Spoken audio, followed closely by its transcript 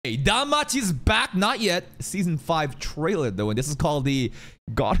Hey, Danmachi's back. Not yet. Season 5 trailer, though. And this is called the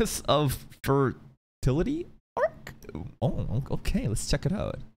Goddess of Fertility arc? Oh, okay. Let's check it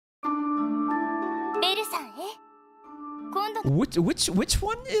out. Which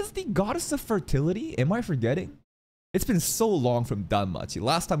one is the Goddess of Fertility? Am I forgetting? It's been so long from Danmachi.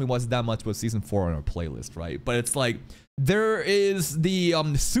 Last time we watched Danmachi was season 4 on our playlist, right? But it's like, there is the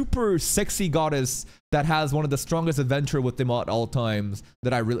super sexy goddess that has one of the strongest adventure with them at all times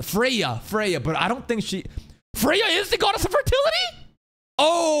that I really... Freya, but I don't think she... Freya is the Goddess of Fertility?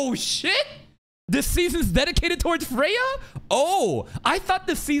 Oh, shit! This season's dedicated towards Freya? Oh, I thought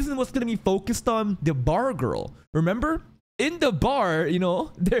this season was going to be focused on the bar girl. Remember? In the bar, you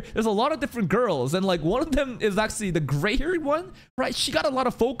know, there's a lot of different girls, and like one of them is actually the gray-haired one, right? She got a lot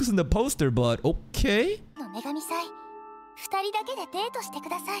of focus in the poster, but okay.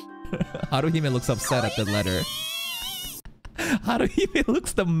 Haruhime looks upset at the letter. Haruhime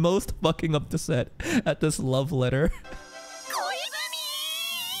looks the most fucking upset at this love letter.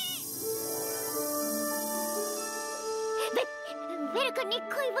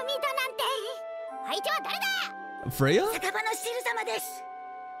 Freya?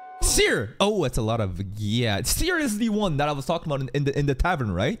 SYR! Oh, it's a lot of... Yeah, SYR is the one that I was talking about in the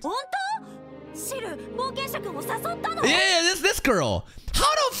tavern, right? Yeah, this girl. How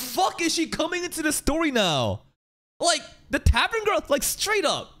the fuck is she coming into the story now? Like, the tavern girl, like straight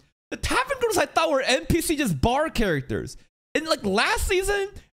up. The tavern girls I thought were NPC, just bar characters. And like last season,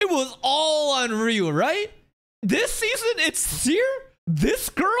 it was all unreal, right? This season, it's SYR? This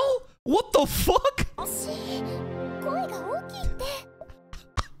girl? What the fuck?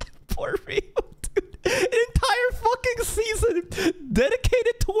 Poor Rio, dude. An entire fucking season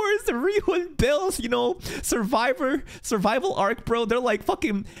dedicated towards Rio and Bell's, you know, survival arc, bro. They're like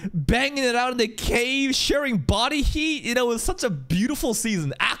fucking banging it out in the cave, sharing body heat. You know, it was such a beautiful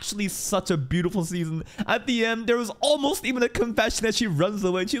season. Actually, such a beautiful season. At the end, there was almost even a confession that she runs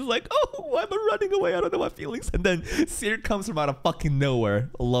away. And she's like, oh, why am I running away? I don't know my feelings. And then SYR comes from out of fucking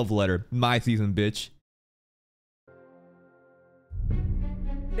nowhere. A love letter. My season, bitch.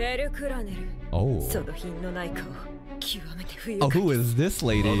 Oh. Oh, who is this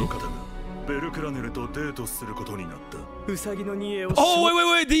lady?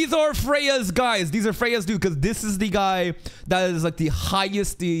 Oh, wait. These are Freya's guys. These are Freya's dude, because this is the guy that is like the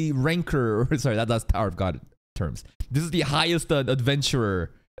highest ranker. Sorry, that's Tower of God terms. This is the highest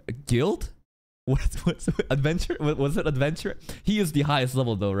adventurer guild. What's adventure? Was it adventure? He is the highest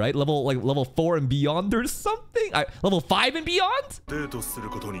level though, right? Level 4 and beyond or something? Level 5 and beyond?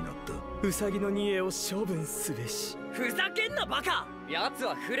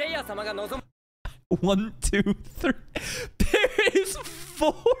 1, 2, 3. There is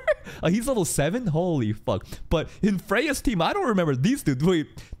 4. Oh, he's level 7. Holy fuck! But in Freya's team, I don't remember these dudes. Wait,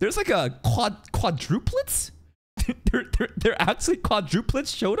 there's like a quadruplets. they're actually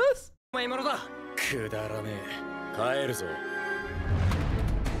quadruplets. Showed us.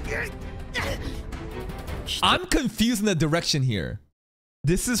 I'm confused in the direction here.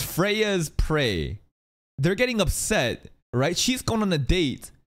 This is Freya's prey. They're getting upset, right? She's going on a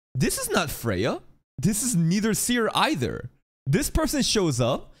date. This is not Freya. This is neither SYR either. This person shows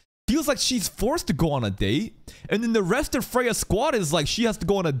up, feels like she's forced to go on a date, and then the rest of Freya's squad is like she has to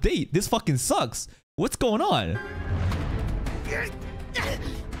go on a date. This fucking sucks. What's going on?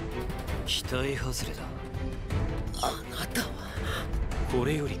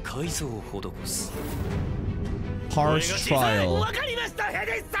 Harsh trial.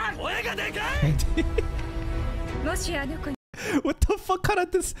 What the fuck kind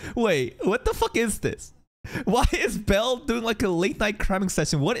of this? Wait, what the fuck is this? Why is Bell doing like a late night cramming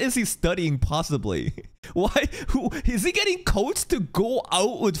session? What is he studying possibly? Why? Who is he getting coached to go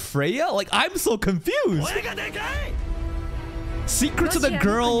out with Freya? Like, I'm so confused. Secrets of the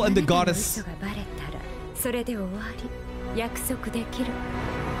girl and the goddess.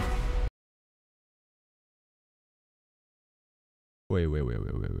 Wait.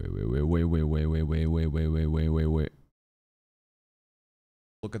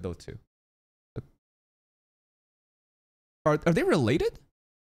 Look at those two. Are they related?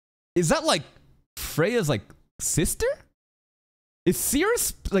 Is that like Freya's like sister? Is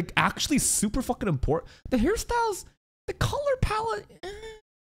SYR's like actually super fucking important? The hairstyles, the color palette,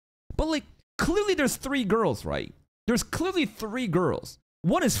 but like clearly there's 3 girls, right? There's clearly 3 girls.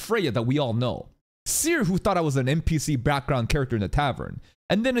 One is Freya that we all know. SYR, who thought I was an NPC background character in the tavern.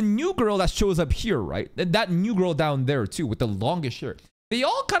 And then a new girl that shows up here, right? And that new girl down there too with the longest hair. They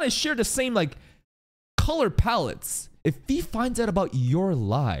all kind of share the same like color palettes. If he finds out about your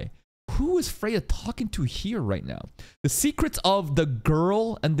lie, Who is Freya talking to here right now? The secrets of the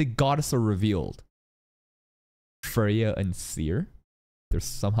girl and the goddess are revealed. Freya and SYR? They're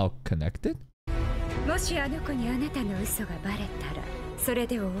somehow connected?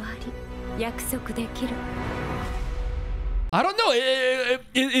 I don't know.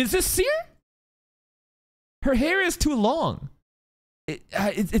 Is this SYR? Her hair is too long.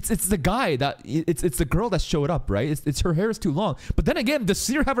 It's the guy that it's the girl that showed up, right? It's her hair is too long. But then again, does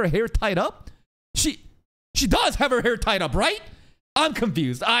SYR have her hair tied up? She does have her hair tied up, right? I'm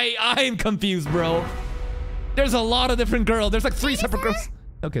confused. I'm confused, bro. There's a lot of different girls. There's like 3 separate girls.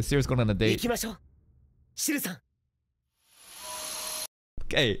 Okay, SYR's going on a date.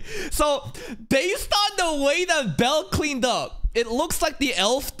 Okay, so based on the way that Belle cleaned up, it looks like the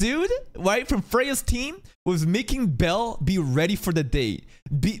elf dude, right, from Freya's team was making Belle be ready for the date.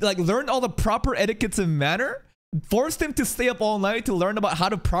 Learn all the proper etiquettes and manner, forced him to stay up all night to learn about how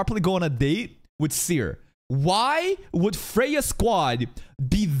to properly go on a date with SYR. Why would Freya's squad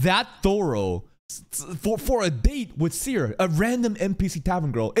be that thorough for a date with SYR, a random NPC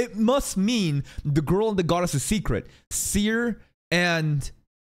tavern girl? It must mean the girl and the goddess is secret. SYR and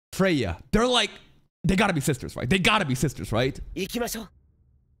Freya, they're like, they gotta be sisters, right? They gotta be sisters, right?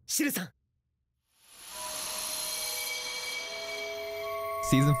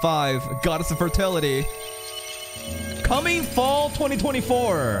 Season 5, Goddess of Fertility. Coming fall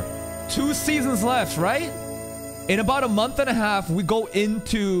 2024. 2 seasons left, right? In about a month and a half, we go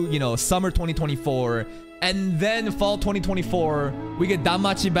into, you know, summer 2024. And then fall 2024, we get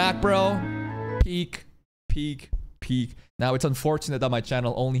Danmachi back, bro. Peak. Now, it's unfortunate that my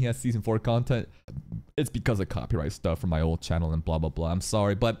channel only has season 4 content. It's because of copyright stuff from my old channel and blah, blah, blah. I'm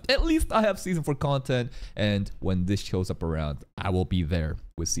sorry, but at least I have season 4 content. And when this shows up around, I will be there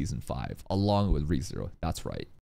with season 5, along with ReZero. That's right.